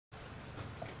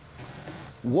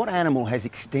What animal has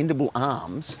extendable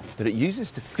arms that it uses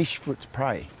to fish for its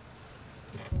prey?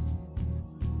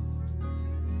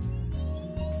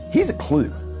 Here's a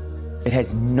clue. It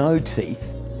has no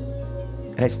teeth,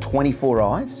 it has 24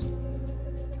 eyes,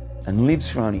 and lives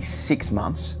for only 6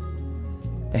 months.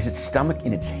 It has its stomach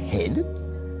in its head.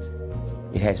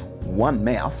 It has 1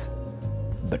 mouth,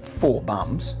 but 4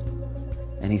 bums,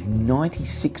 and is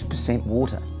 96%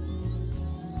 water.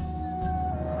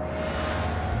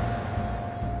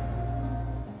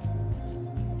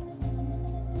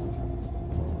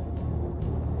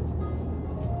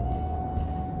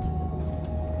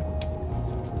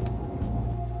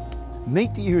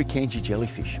 Meet the Irukandji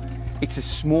jellyfish. It's a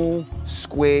small,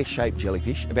 square-shaped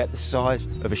jellyfish about the size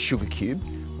of a sugar cube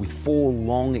with 4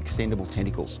 long, extendable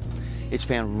tentacles. It's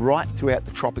found right throughout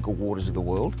the tropical waters of the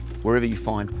world, wherever you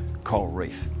find coral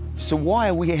reef. So why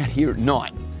are we out here at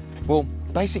night? Well,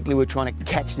 basically we're trying to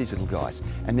catch these little guys,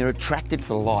 and they're attracted to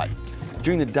the light.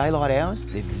 During the daylight hours,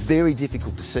 they're very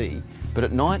difficult to see, but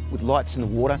at night, with lights in the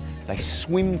water, they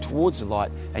swim towards the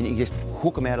light, and you can just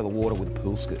hook them out of the water with a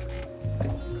pool scoop.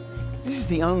 This is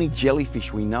the only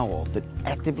jellyfish we know of that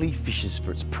actively fishes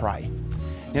for its prey.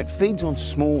 Now, it feeds on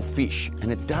small fish,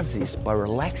 and it does this by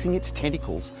relaxing its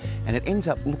tentacles, and it ends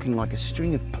up looking like a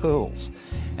string of pearls.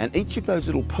 And each of those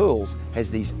little pearls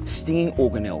has these stinging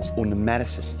organelles or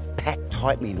nematocysts packed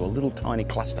tightly into a little tiny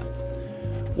cluster.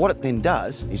 What it then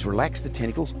does is relax the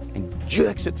tentacles and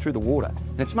jerks it through the water.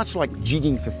 And it's much like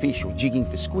jigging for fish or jigging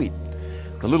for squid.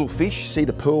 The little fish see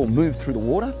the pearl move through the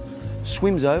water,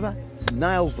 swims over,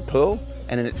 nails the pearl,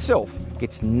 and in itself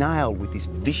gets nailed with this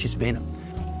vicious venom.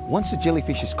 Once the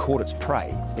jellyfish has caught its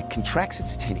prey, it contracts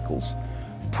its tentacles,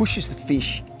 pushes the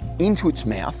fish into its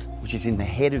mouth, which is in the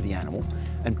head of the animal,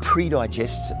 and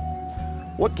pre-digests it.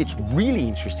 What gets really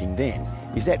interesting then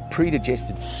is that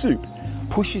pre-digested soup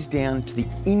pushes down to the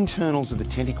internals of the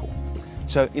tentacle.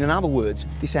 So in other words,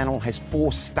 this animal has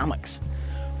 4 stomachs.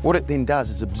 What it then does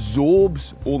is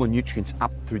absorbs all the nutrients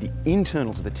up through the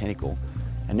internals of the tentacle.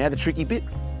 And now the tricky bit,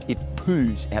 it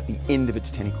poos out the end of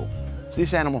its tentacle. So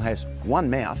this animal has 1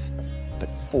 mouth, but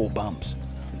 4 bums.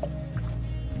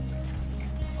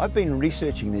 I've been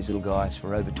researching these little guys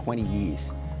for over 20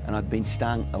 years, and I've been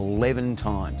stung 11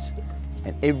 times.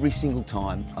 And every single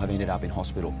time I've ended up in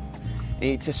hospital.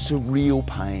 It's a surreal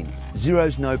pain.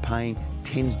 0's no pain,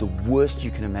 10's the worst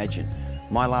you can imagine.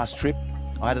 My last trip,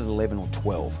 I had 11 or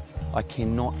 12. I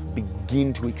cannot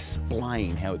begin to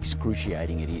explain how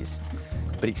excruciating it is.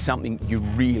 But it's something you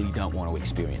really don't want to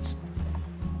experience.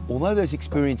 Although those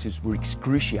experiences were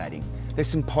excruciating, there's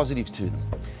some positives to them.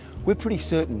 We're pretty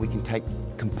certain we can take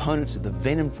components of the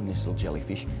venom from this little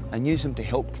jellyfish and use them to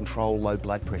help control low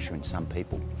blood pressure in some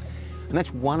people. And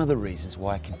that's one of the reasons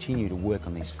why I continue to work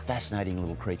on these fascinating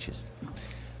little creatures.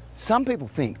 Some people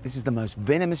think this is the most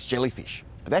venomous jellyfish,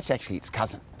 but that's actually its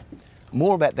cousin.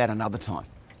 More about that another time.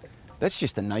 That's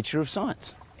just the nature of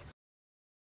science.